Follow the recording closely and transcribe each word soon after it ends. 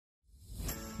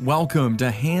Welcome to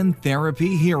Hand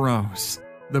Therapy Heroes,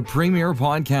 the premier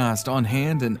podcast on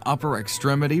hand and upper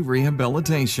extremity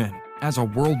rehabilitation. As a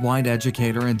worldwide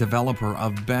educator and developer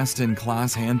of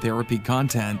best-in-class hand therapy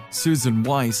content, Susan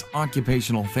Weiss,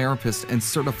 occupational therapist and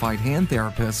certified hand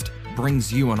therapist,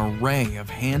 brings you an array of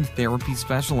hand therapy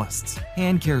specialists,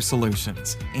 hand care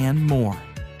solutions, and more.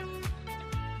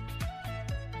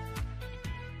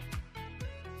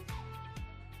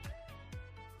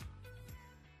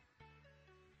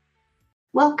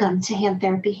 Welcome to Hand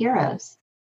Therapy Heroes.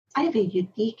 I have a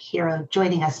unique hero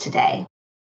joining us today,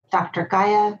 Dr.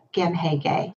 Gaia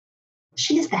Gamhegde.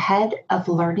 She is the head of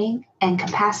learning and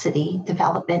capacity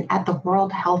development at the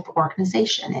World Health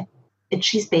Organization, and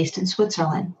she's based in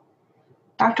Switzerland.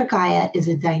 Dr. Gaia is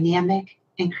a dynamic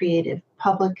and creative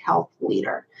public health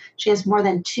leader. She has more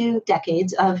than 2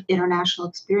 decades of international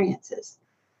experiences.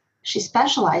 She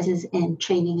specializes in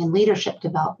training and leadership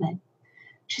development.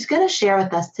 She's going to share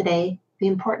with us today the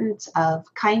importance of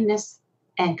kindness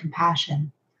and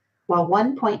compassion while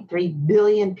 1.3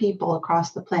 billion people across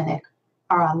the planet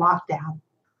are on lockdown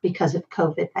because of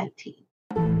COVID-19.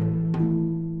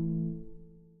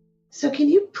 So can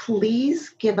you please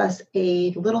give us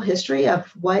a little history of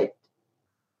what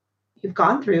you've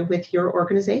gone through with your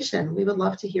organization? We would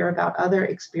love to hear about other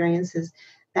experiences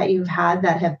that you've had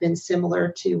that have been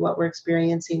similar to what we're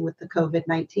experiencing with the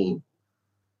COVID-19.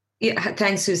 Yeah,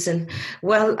 thanks, Susan.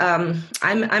 Well, I'm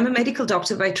a medical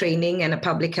doctor by training and a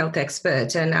public health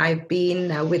expert, and I've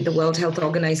been with the World Health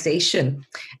Organization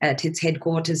at its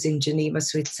headquarters in Geneva,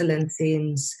 Switzerland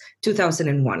since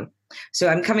 2001. So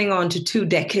I'm coming on to 2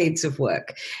 decades of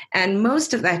work, and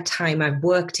most of that time I've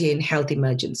worked in health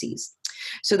emergencies.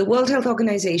 So the World Health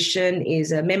Organization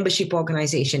is a membership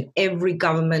organization. Every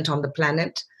government on the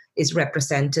planet is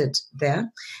represented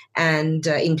there, and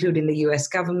including the US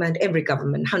government, every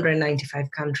government,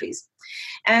 195 countries.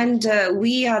 And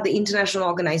we are the international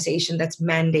organization that's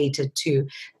mandated to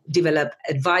develop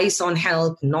advice on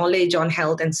health, knowledge on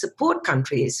health, and support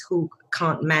countries who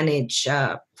can't manage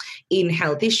in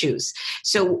health issues.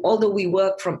 So although we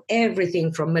work from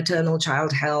everything from maternal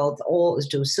child health or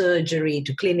to surgery,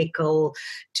 to clinical,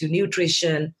 to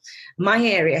nutrition, my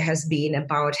area has been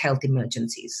about health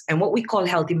emergencies. And what we call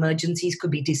health emergencies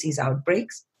could be disease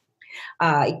outbreaks.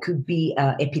 It could be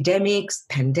epidemics,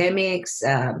 pandemics,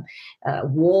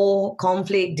 war,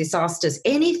 conflict, disasters,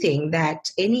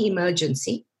 any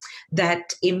emergency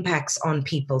that impacts on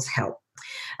people's health.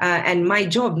 And my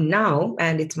job now,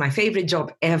 and it's my favorite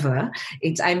job ever,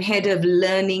 I'm head of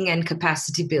learning and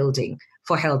capacity building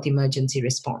for health emergency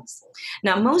response.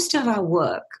 Now, most of our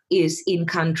work is in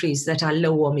countries that are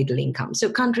low or middle income. So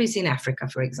countries in Africa,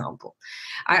 for example.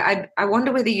 I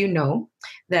wonder whether you know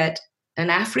that in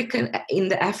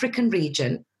the African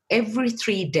region, every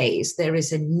 3 days, there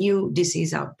is a new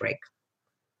disease outbreak.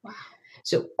 Wow.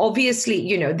 So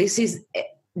obviously, this is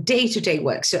day-to-day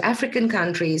work. So African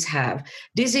countries have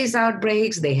disease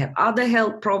outbreaks, they have other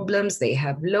health problems, they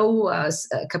have low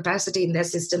capacity in their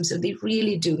system, so they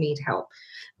really do need help.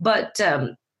 But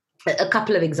a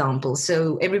couple of examples.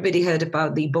 So everybody heard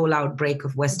about the Ebola outbreak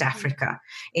of West Africa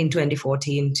in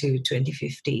 2014 to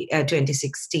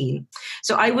 2016.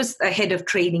 So I was a head of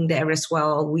training there as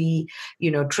well. We,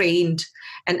 trained,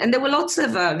 and there were lots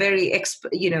of very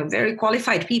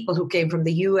qualified people who came from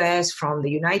the US, from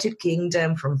the United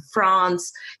Kingdom, from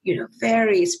France,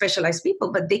 very specialized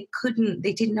people, but they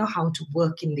didn't know how to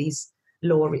work in these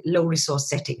low resource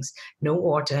settings, no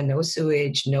water, no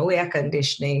sewage, no air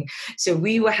conditioning. So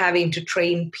we were having to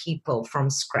train people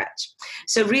from scratch.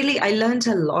 So really, I learned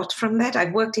a lot from that.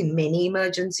 I've worked in many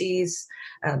emergencies,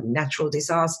 natural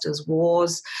disasters,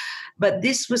 wars, but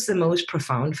this was the most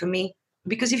profound for me.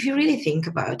 Because if you really think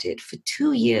about it, for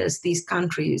 2 years, these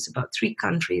countries, about 3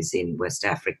 countries in West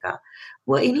Africa,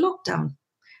 were in lockdown.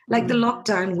 Like the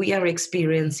lockdown we are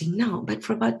experiencing now, but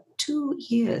for about 2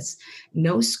 years,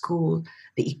 no school,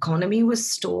 the economy was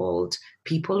stalled,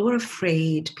 people were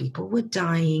afraid, people were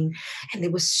dying, and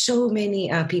there were so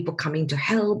many people coming to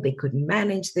help, they couldn't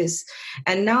manage this.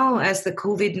 And now as the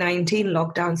COVID-19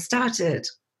 lockdown started,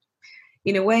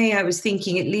 in a way, I was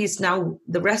thinking at least now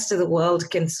the rest of the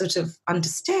world can sort of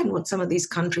understand what some of these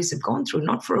countries have gone through,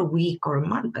 not for a week or a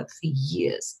month, but for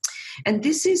years. And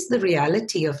this is the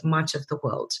reality of much of the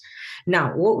world.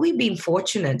 Now, what we've been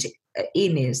fortunate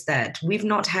in is that we've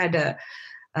not had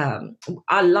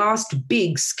our last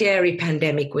big scary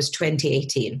pandemic was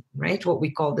 2018, right? What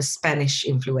we call the Spanish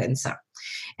influenza.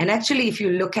 And actually, if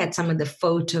you look at some of the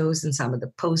photos and some of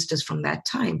the posters from that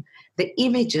time, the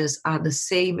images are the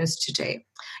same as today.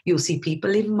 You'll see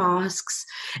people in masks.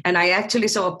 And I actually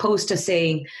saw a poster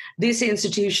saying, this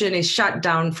institution is shut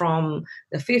down from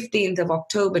the 15th of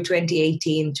October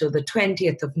 2018 to the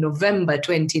 20th of November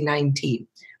 2019.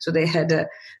 So they had a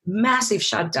massive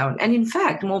shutdown. And in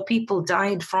fact, more people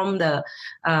died from the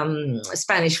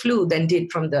Spanish flu than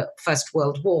did from the First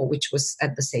World War, which was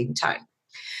at the same time.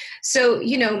 So,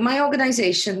 my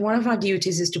organization, one of our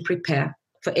duties is to prepare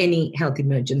for any health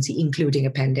emergency, including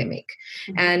a pandemic.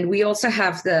 Mm-hmm. And we also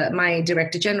have my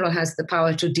Director General has the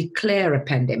power to declare a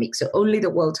pandemic. So only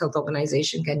the World Health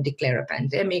Organization can declare a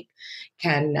pandemic,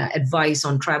 can advise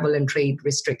on travel and trade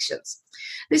restrictions.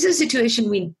 This is a situation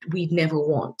we never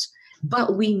want,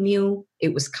 but we knew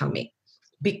it was coming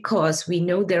because we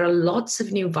know there are lots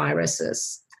of new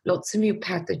viruses, lots of new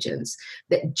pathogens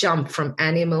that jump from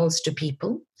animals to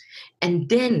people and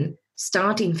then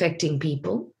start infecting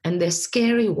people. And they're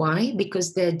scary. Why?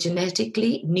 Because they're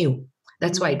genetically new.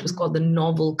 That's why it was called the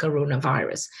novel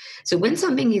coronavirus. So when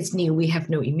something is new, we have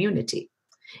no immunity.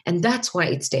 And that's why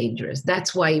it's dangerous.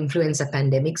 That's why influenza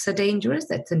pandemics are dangerous.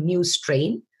 That's a new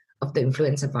strain of the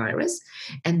influenza virus.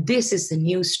 And this is the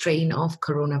new strain of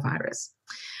coronavirus.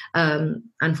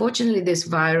 Unfortunately, this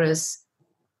virus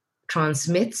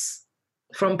transmits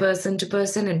from person to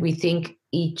person, and we think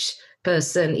each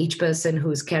person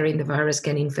who's carrying the virus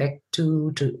can infect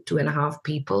 2 to 2.5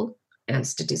 people,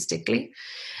 statistically.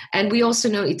 And we also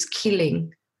know it's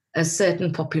killing a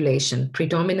certain population,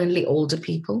 predominantly older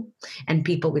people and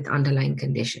people with underlying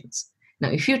conditions. Now,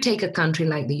 if you take a country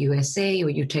like the USA, or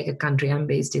you take a country, I'm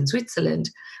based in Switzerland,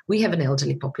 we have an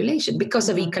elderly population because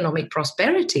of economic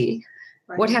prosperity.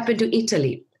 Right. What happened to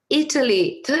Italy?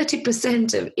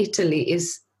 30% of Italy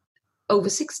is over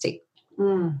 60.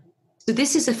 So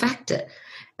this is a factor.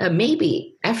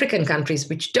 Maybe African countries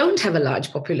which don't have a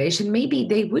large population, maybe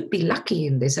they would be lucky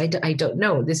in this. I don't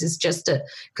know. This is just a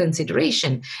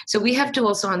consideration. So we have to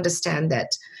also understand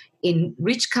that in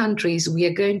rich countries, we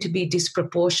are going to be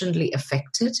disproportionately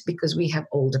affected because we have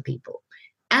older people.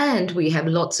 And we have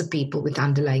lots of people with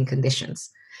underlying conditions,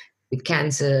 with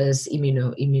cancers,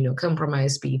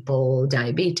 immunocompromised people,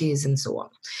 diabetes, and so on.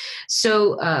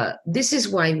 So this is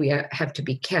why we have to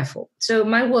be careful. So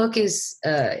my work is,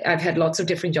 I've had lots of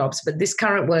different jobs, but this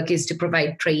current work is to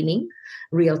provide training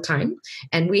real time.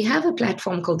 And we have a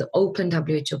platform called the Open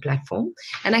WHO platform.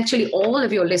 And actually all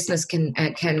of your listeners can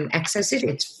access it.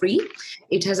 It's free.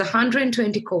 It has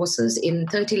 120 courses in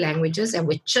 30 languages, and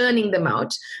we're churning them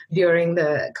out during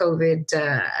the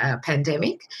COVID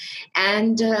pandemic.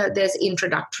 And there's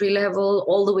introductory level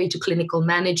all the way to clinical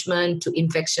management to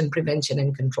infection prevention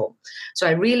and control. So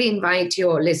I really invite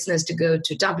your listeners to go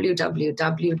to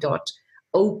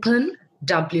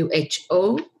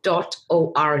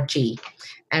www.openwho.org,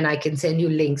 and I can send you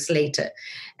links later.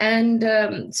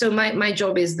 And so my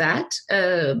job is that,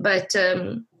 but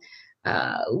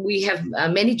we have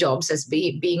many jobs as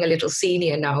being a little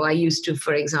senior now. I used to,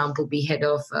 for example, be head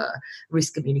of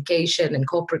risk communication and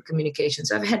corporate communication.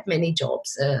 So I've had many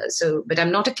jobs. But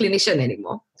I'm not a clinician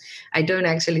anymore. I don't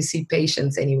actually see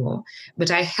patients anymore,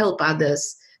 but I help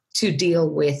others to deal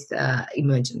with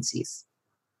emergencies.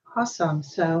 Awesome.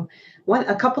 So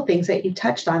a couple things that you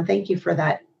touched on. Thank you for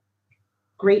that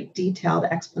great detailed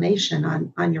explanation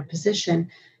on your position.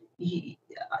 You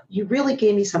really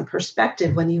gave me some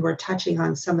perspective when you were touching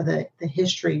on some of the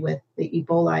history with the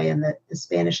Ebola and the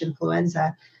Spanish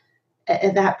influenza.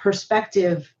 And that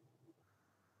perspective,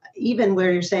 even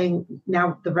where you're saying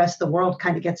now the rest of the world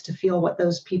kind of gets to feel what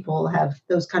those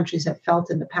countries have felt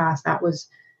in the past, that was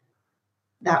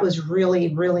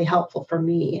really, really helpful for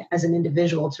me as an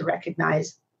individual to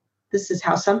recognize this is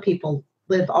how some people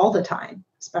live all the time,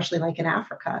 especially like in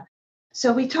Africa.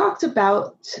 So we talked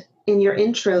about in your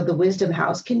intro, the Wisdom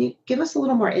House. Can you give us a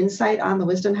little more insight on the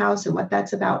Wisdom House and what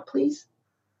that's about, please?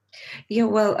 Yeah,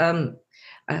 well,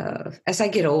 as I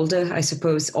get older, I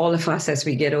suppose all of us, as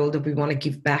we get older, we want to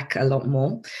give back a lot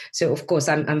more. So, of course,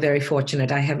 I'm very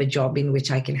fortunate. I have a job in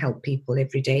which I can help people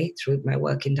every day through my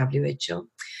work in WHO.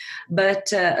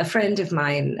 But a friend of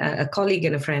mine, a colleague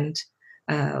and a friend,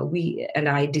 we and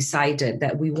I decided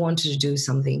that we wanted to do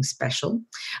something special.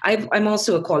 I'm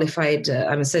also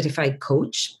I'm a certified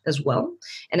coach as well,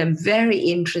 and I'm very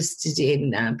interested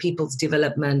in people's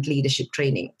development, leadership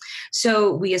training.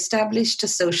 So we established a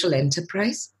social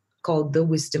enterprise called the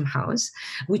Wisdom House,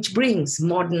 which brings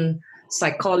modern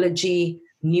psychology,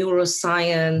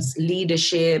 neuroscience,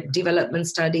 leadership, development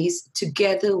studies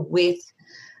together with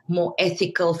more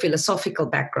ethical, philosophical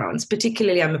backgrounds.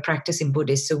 Particularly, I'm a practicing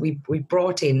Buddhist, so we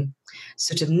brought in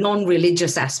sort of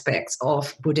non-religious aspects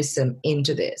of Buddhism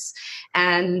into this.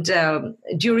 And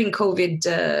during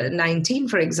COVID-19,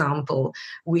 for example,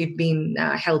 we've been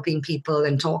helping people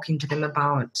and talking to them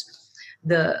about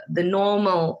the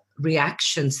normal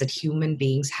reactions that human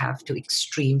beings have to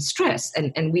extreme stress.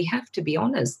 And we have to be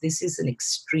honest, this is an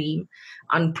extreme,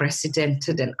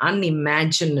 unprecedented,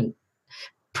 and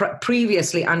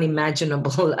previously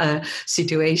unimaginable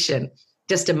situation.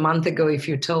 Just a month ago, if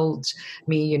you told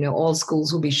me, all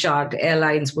schools will be shut,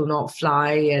 airlines will not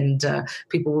fly, and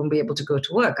people won't be able to go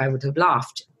to work, I would have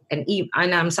laughed. And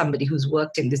I'm somebody who's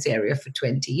worked in this area for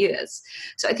 20 years.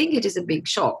 So I think it is a big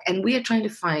shock. And we are trying to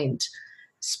find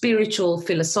spiritual,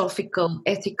 philosophical,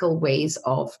 ethical ways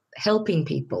of helping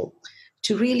people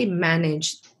to really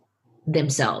manage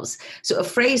themselves. So a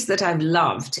phrase that I've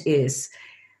loved is,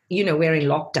 we're in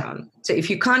lockdown. So if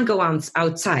you can't go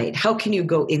outside, how can you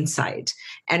go inside?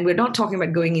 And we're not talking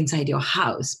about going inside your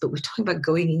house, but we're talking about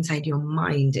going inside your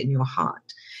mind and your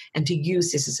heart, and to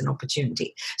use this as an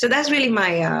opportunity. So that's really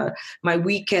my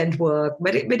weekend work,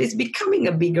 but it's becoming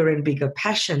a bigger and bigger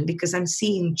passion, because I'm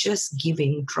seeing just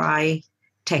giving dry,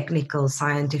 technical,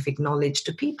 scientific knowledge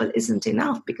to people isn't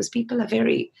enough, because people are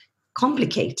very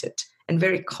complicated and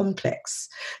very complex.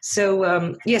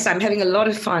 So yes, I'm having a lot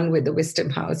of fun with the Wisdom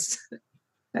House.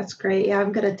 That's great. Yeah,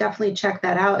 I'm going to definitely check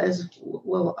that out, as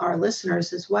will our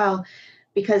listeners as well,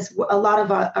 because a lot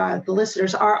of the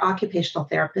listeners are occupational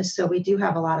therapists. So we do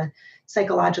have a lot of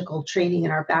psychological training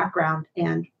in our background.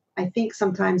 And I think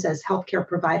sometimes as healthcare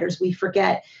providers, we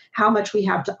forget how much we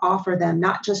have to offer them,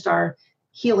 not just our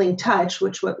healing touch,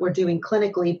 which what we're doing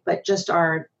clinically, but just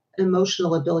our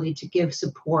emotional ability to give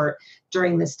support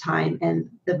during this time. And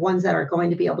the ones that are going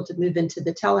to be able to move into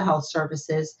the telehealth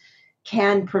services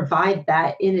can provide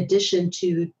that, in addition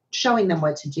to showing them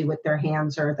what to do with their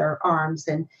hands or their arms.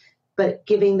 But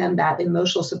giving them that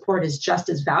emotional support is just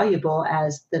as valuable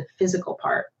as the physical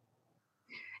part.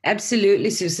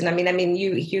 Absolutely, Susan. I mean,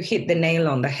 you hit the nail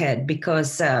on the head,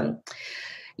 because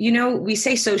we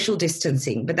say social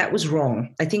distancing, but that was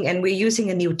wrong, I think. And we're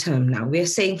using a new term now. We're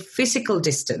saying physical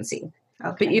distancing,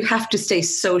 okay. But you have to stay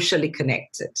socially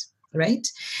connected, right?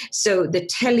 So the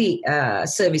tele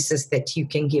services that you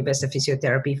can give as a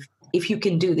physiotherapy, if you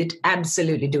can do it,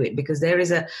 absolutely do it, because there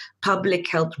is a public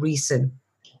health reason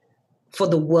for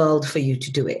the world for you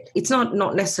to do it. It's not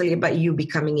necessarily about you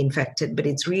becoming infected, but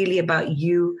it's really about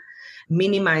you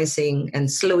minimizing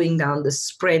and slowing down the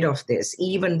spread of this,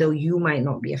 even though you might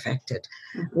not be affected.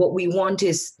 Mm-hmm. What we want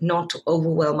is not to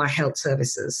overwhelm our health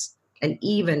services, and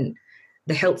even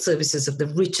the health services of the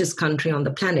richest country on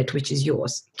the planet, which is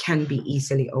yours, can be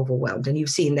easily overwhelmed. And you've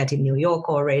seen that in New York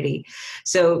already.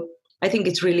 So I think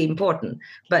it's really important.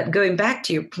 But going back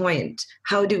to your point,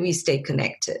 how do we stay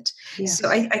connected? Yes. So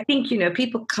I think,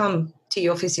 people come to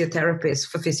your physiotherapist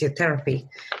for physiotherapy.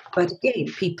 But again,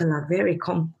 people are very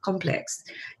complex.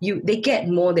 They get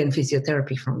more than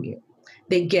physiotherapy from you.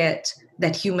 They get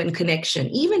that human connection.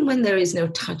 Even when there is no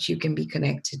touch, you can be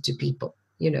connected to people.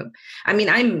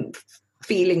 I'm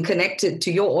feeling connected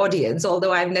to your audience,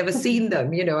 although I've never seen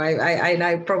them,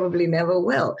 I probably never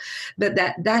will. But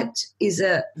that is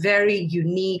a very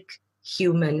unique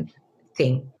human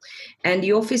thing. And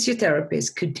your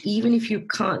physiotherapist could, even if you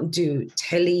can't do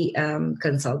tele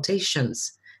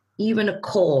consultations, even a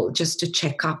call just to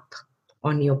check up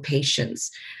on your patients,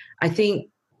 I think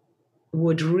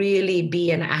would really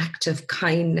be an act of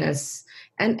kindness.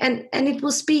 And it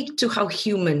will speak to how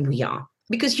human we are.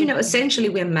 Because, essentially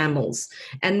we're mammals,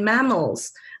 and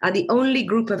mammals are the only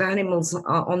group of animals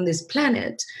on this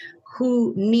planet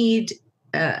who need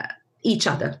each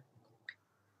other.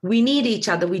 We need each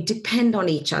other. We depend on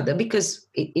each other, because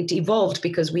it evolved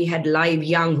because we had live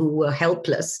young who were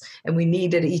helpless, and we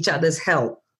needed each other's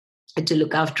help to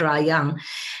look after our young.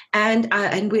 And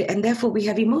therefore we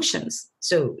have emotions.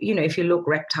 So, if you look,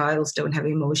 reptiles don't have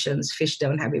emotions, fish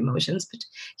don't have emotions, but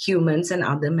humans and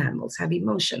other mammals have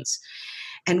emotions.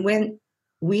 And when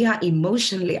we are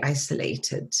emotionally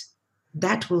isolated,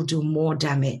 that will do more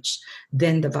damage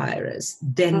than the virus,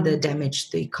 than the damage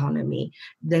to the economy,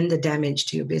 than the damage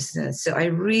to your business. So I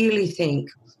really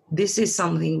think this is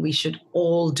something we should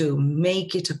all do.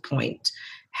 Make it a point,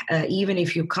 even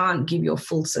if you can't give your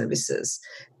full services,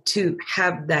 to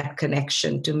have that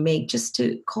connection, just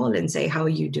to call and say, how are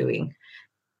you doing?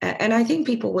 And I think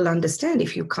people will understand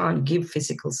if you can't give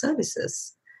physical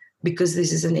services, because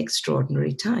this is an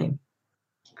extraordinary time.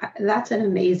 That's an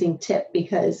amazing tip,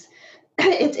 because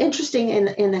it's interesting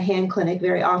in a hand clinic,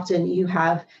 very often you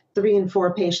have 3 and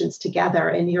 4 patients together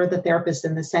and you're the therapist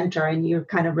in the center and you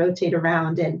kind of rotate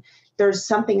around, and there's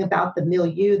something about the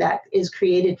milieu that is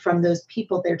created from those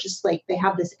people. They're just like, they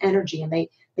have this energy and they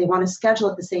want to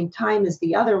schedule at the same time as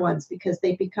the other ones because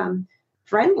they become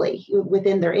friendly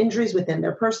within their injuries, within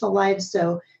their personal lives.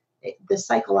 So the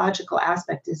psychological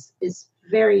aspect is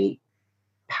very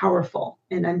powerful.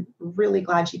 And I'm really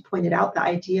glad you pointed out the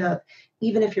idea of,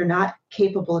 even if you're not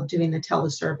capable of doing the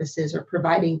teleservices or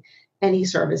providing any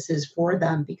services for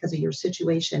them because of your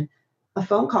situation, a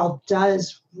phone call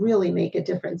does really make a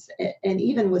difference. And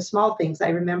even with small things, I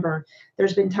remember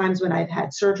there's been times when I've had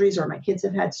surgeries or my kids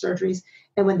have had surgeries.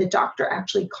 And when the doctor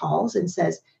actually calls and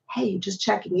says, hey, just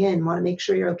checking in, want to make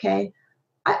sure you're okay,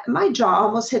 my jaw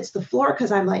almost hits the floor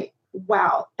because I'm like,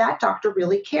 wow, that doctor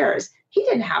really cares. He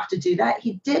didn't have to do that.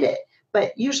 He did it.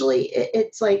 But usually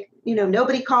it's like,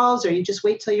 nobody calls or you just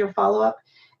wait till your follow-up.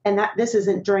 And that this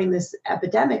isn't during this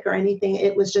epidemic or anything.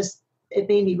 It was just, it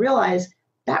made me realize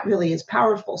that really is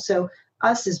powerful. So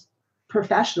us as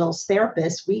professionals,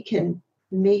 therapists, we can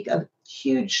make a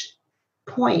huge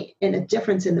point and a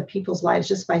difference in the people's lives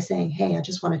just by saying, hey, I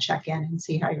just want to check in and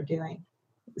see how you're doing.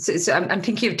 So I'm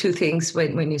thinking of two things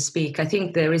when you speak. I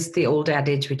think there is the old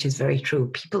adage, which is very true.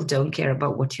 People don't care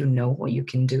about what you know or you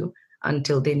can do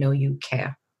until they know you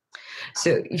care.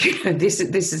 So this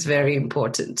is very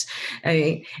important.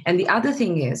 And the other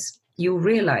thing is, you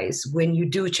realize when you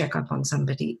do check up on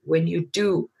somebody, when you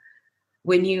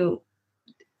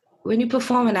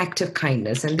perform an act of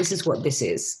kindness, and this is what this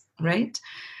is, right?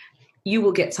 You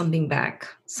will get something back.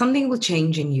 Something will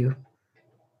change in you.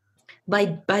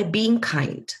 By being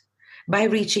kind, by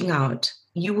reaching out,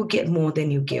 you will get more than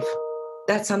you give.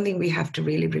 That's something we have to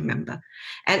really remember.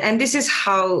 And this is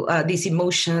how these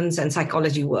emotions and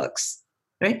psychology works,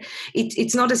 right?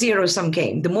 It's not a zero-sum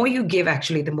game. The more you give,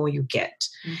 actually, the more you get.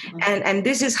 Mm-hmm. And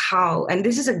this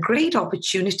is a great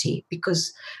opportunity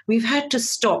because we've had to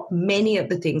stop many of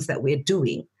the things that we're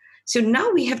doing. So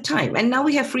now we have time, and now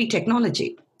we have free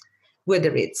technology.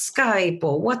 Whether it's Skype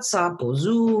or WhatsApp or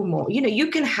Zoom, or, you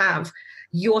can have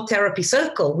your therapy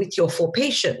circle with your 4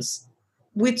 patients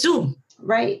with Zoom.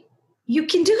 Right. You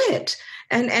can do it.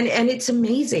 And it's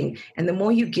amazing. And the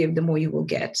more you give, the more you will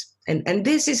get. And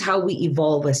this is how we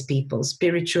evolve as people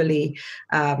spiritually.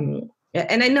 And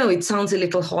I know it sounds a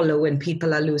little hollow when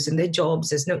people are losing their jobs.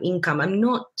 There's no income. I'm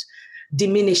not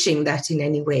diminishing that in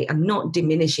any way.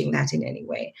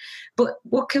 But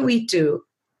what can we do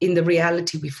in the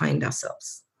reality we find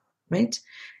ourselves, right?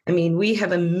 I mean, we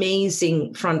have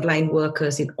amazing frontline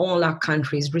workers in all our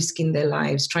countries risking their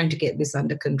lives trying to get this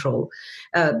under control.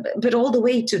 But all the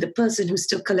way to the person who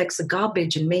still collects the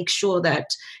garbage and makes sure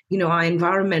that, our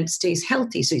environment stays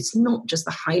healthy. So it's not just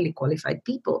the highly qualified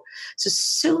people.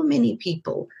 So many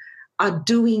people are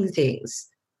doing things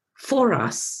for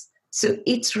us. So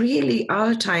it's really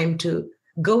our time to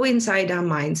go inside our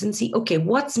minds and see, okay,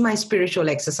 what's my spiritual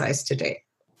exercise today?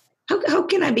 How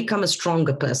can I become a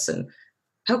stronger person?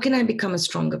 How can I become a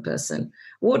stronger person?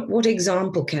 What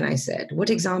example can I set? What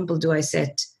example do I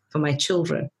set for my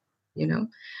children?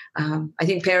 I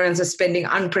think parents are spending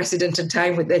unprecedented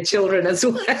time with their children as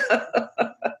well.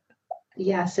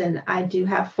 Yes, and I do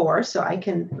have 4, so I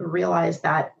can realize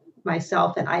that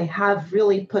myself. And I have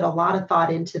really put a lot of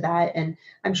thought into that, and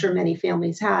I'm sure many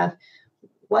families have.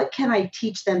 What can I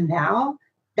teach them now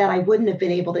that I wouldn't have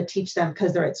been able to teach them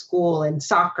because they're at school and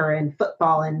soccer and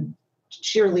football and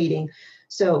cheerleading?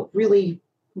 So really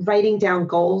writing down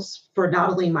goals for not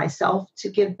only myself to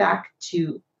give back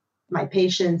to my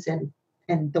patients and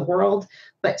the world,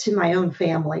 but to my own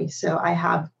family. So I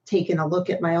have taken a look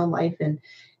at my own life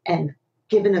and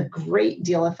given a great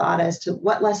deal of thought as to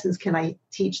what lessons can I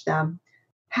teach them?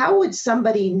 How would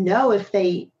somebody know if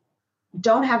they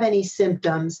don't have any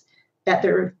symptoms that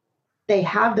they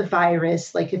have the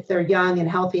virus? Like if they're young and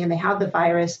healthy and they have the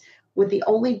virus, would the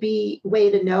only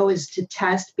way to know is to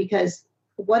test? Because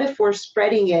what if we're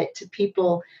spreading it to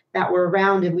people that we're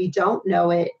around and we don't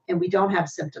know it and we don't have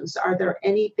symptoms? Are there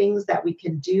any things that we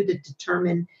can do to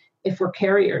determine if we're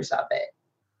carriers of it?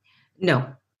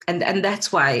 No. And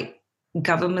that's why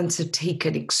governments have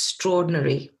taken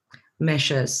extraordinary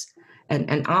measures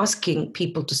and asking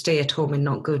people to stay at home and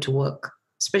not go to work,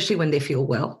 especially when they feel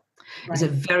well. Right. It's a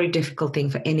very difficult thing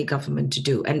for any government to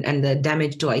do. And the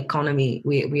damage to our economy,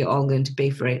 we are all going to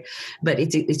pay for it. But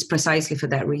it's precisely for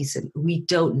that reason. We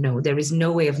don't know. There is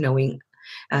no way of knowing.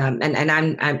 And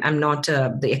I'm not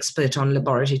the expert on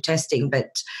laboratory testing,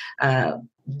 but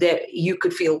you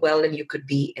could feel well and you could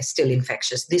be still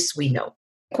infectious. This we know.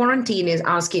 Quarantine is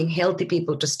asking healthy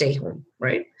people to stay home,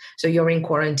 right? So you're in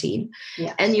quarantine,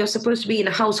 Yes. and you're supposed to be in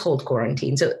a household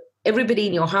quarantine. So everybody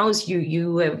in your house,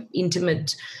 you have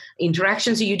intimate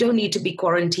interactions. So you don't need to be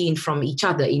quarantined from each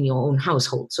other in your own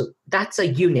household. So that's a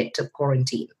unit of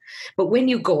quarantine. But when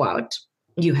you go out,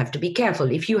 you have to be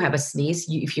careful. If you have a sneeze,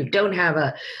 if you don't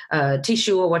have a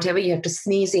tissue or whatever, you have to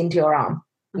sneeze into your arm.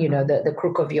 You know, the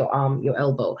crook of your arm, your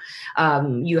elbow.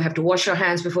 You have to wash your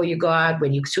hands before you go out.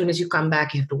 As soon as you come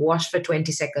back, you have to wash for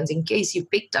 20 seconds in case you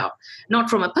picked up, not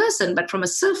from a person, but from a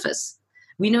surface.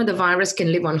 We know the virus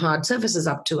can live on hard surfaces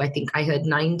up to, I think I heard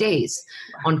 9 days,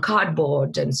 on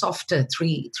cardboard and softer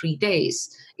 3 days.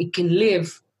 It can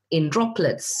live in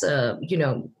droplets, So,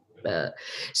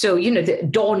 the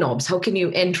doorknobs, how can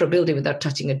you enter a building without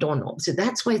touching a doorknob? So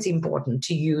that's why it's important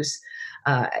to use,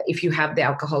 if you have the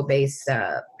alcohol-based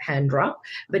hand rub,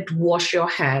 but wash your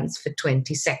hands for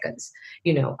 20 seconds.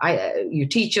 You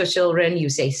teach your children, you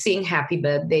say, sing happy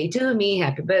birthday to me,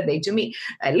 happy birthday to me,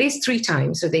 at least 3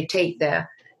 times. So they take their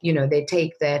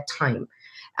time,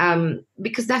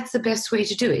 because that's the best way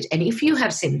to do it. And if you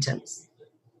have symptoms,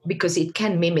 because it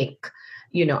can mimic,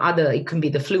 it can be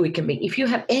the flu, if you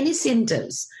have any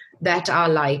symptoms that are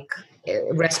like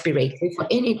respiratory for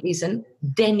any reason,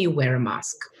 then you wear a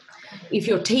mask. If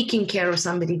you're taking care of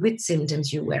somebody with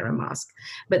symptoms, you wear a mask.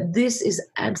 But this is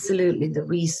absolutely the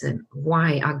reason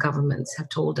why our governments have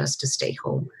told us to stay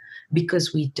home,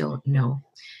 because we don't know.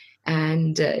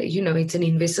 And, it's an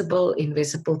invisible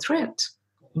threat,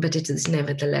 but it is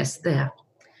nevertheless there.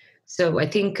 So I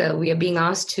think we are being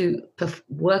asked to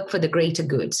work for the greater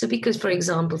good. So because, for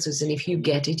example, Susan, if you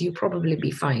get it, you'll probably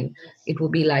be fine. It will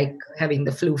be like having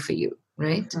the flu for you,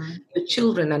 right? Mm-hmm. The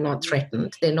children are not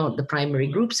threatened. They're not the primary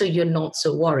group, so you're not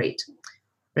so worried,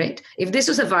 right? If this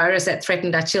was a virus that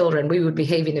threatened our children, we would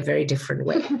behave in a very different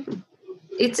way.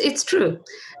 It's true,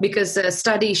 because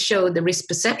studies show the risk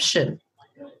perception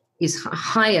is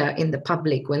higher in the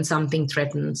public when something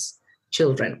threatens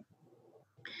children.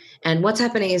 And what's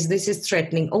happening is this is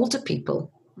threatening older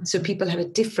people. So people have a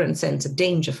different sense of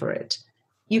danger for it.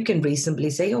 You can reasonably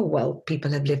say, oh, well,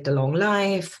 people have lived a long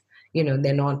life.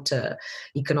 They're not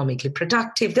economically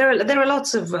productive. There are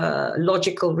lots of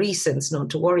logical reasons not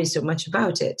to worry so much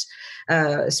about it.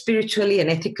 Spiritually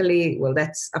and ethically, well,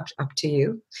 that's up to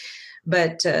you.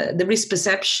 But the risk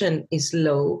perception is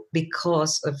low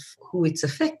because of who it's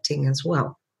affecting as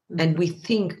well. Mm-hmm. And we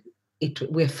think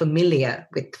we're familiar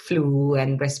with flu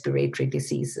and respiratory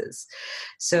diseases.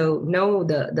 So no,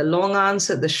 the long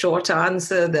answer, the short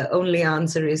answer, the only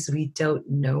answer is we don't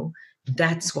know.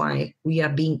 That's why we are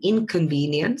being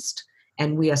inconvenienced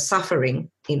and we are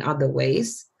suffering in other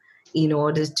ways in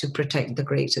order to protect the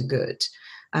greater good.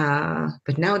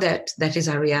 But now that is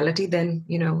our reality, then,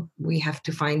 we have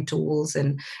to find tools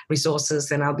and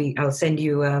resources, and I'll send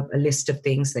you a list of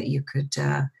things that you could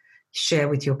share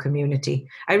with your community.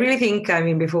 I really think,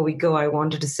 before we go, I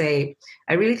wanted to say,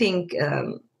 I really think,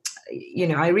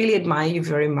 I really admire you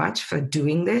very much for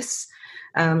doing this.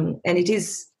 And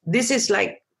this is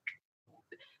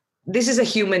a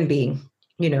human being,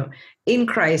 in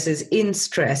crisis, in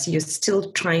stress, you're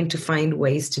still trying to find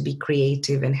ways to be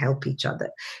creative and help each other.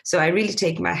 So I really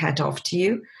take my hat off to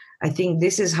you. I think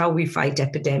this is how we fight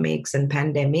epidemics and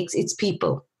pandemics. It's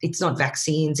people. It's not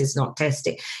vaccines. It's not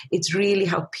testing. It's really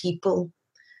how people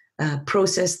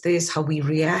process this, how we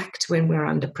react when we're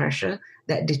under pressure,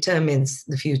 that determines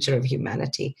the future of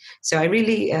humanity. So I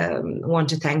really want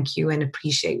to thank you and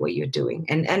appreciate what you're doing.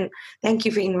 And thank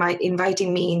you for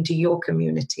inviting me into your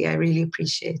community. I really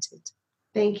appreciate it.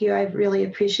 Thank you. I really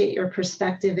appreciate your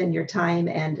perspective and your time.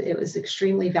 And it was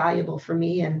extremely valuable for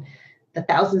me and the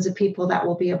thousands of people that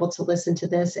will be able to listen to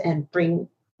this and bring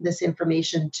this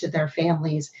information to their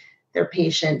families, their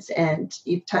patients. And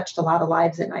you've touched a lot of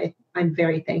lives, and I'm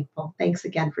very thankful. Thanks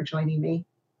again for joining me.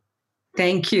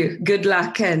 Thank you. Good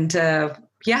luck. And I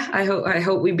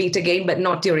hope we meet again, but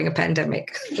not during a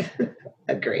pandemic.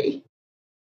 Agree.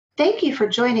 Thank you for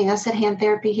joining us at Hand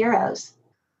Therapy Heroes.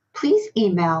 Please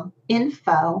email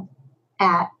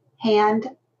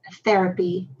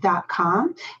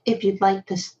info@handtherapy.com if you'd like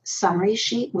this summary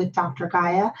sheet with Dr.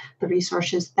 Gaia, the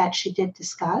resources that she did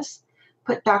discuss.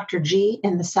 Put Dr. G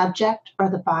in the subject or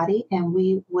the body, and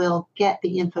we will get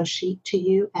the info sheet to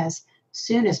you as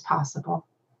soon as possible.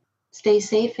 Stay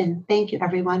safe, and thank you,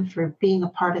 everyone, for being a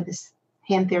part of this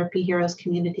Hand Therapy Heroes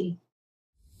community.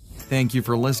 Thank you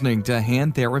for listening to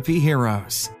Hand Therapy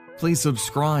Heroes. Please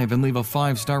subscribe and leave a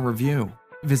 5-star review.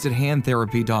 Visit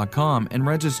handtherapy.com and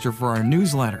register for our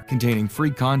newsletter containing free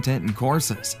content and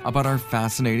courses about our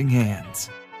fascinating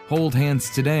hands. Hold hands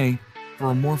today for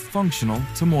a more functional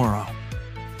tomorrow.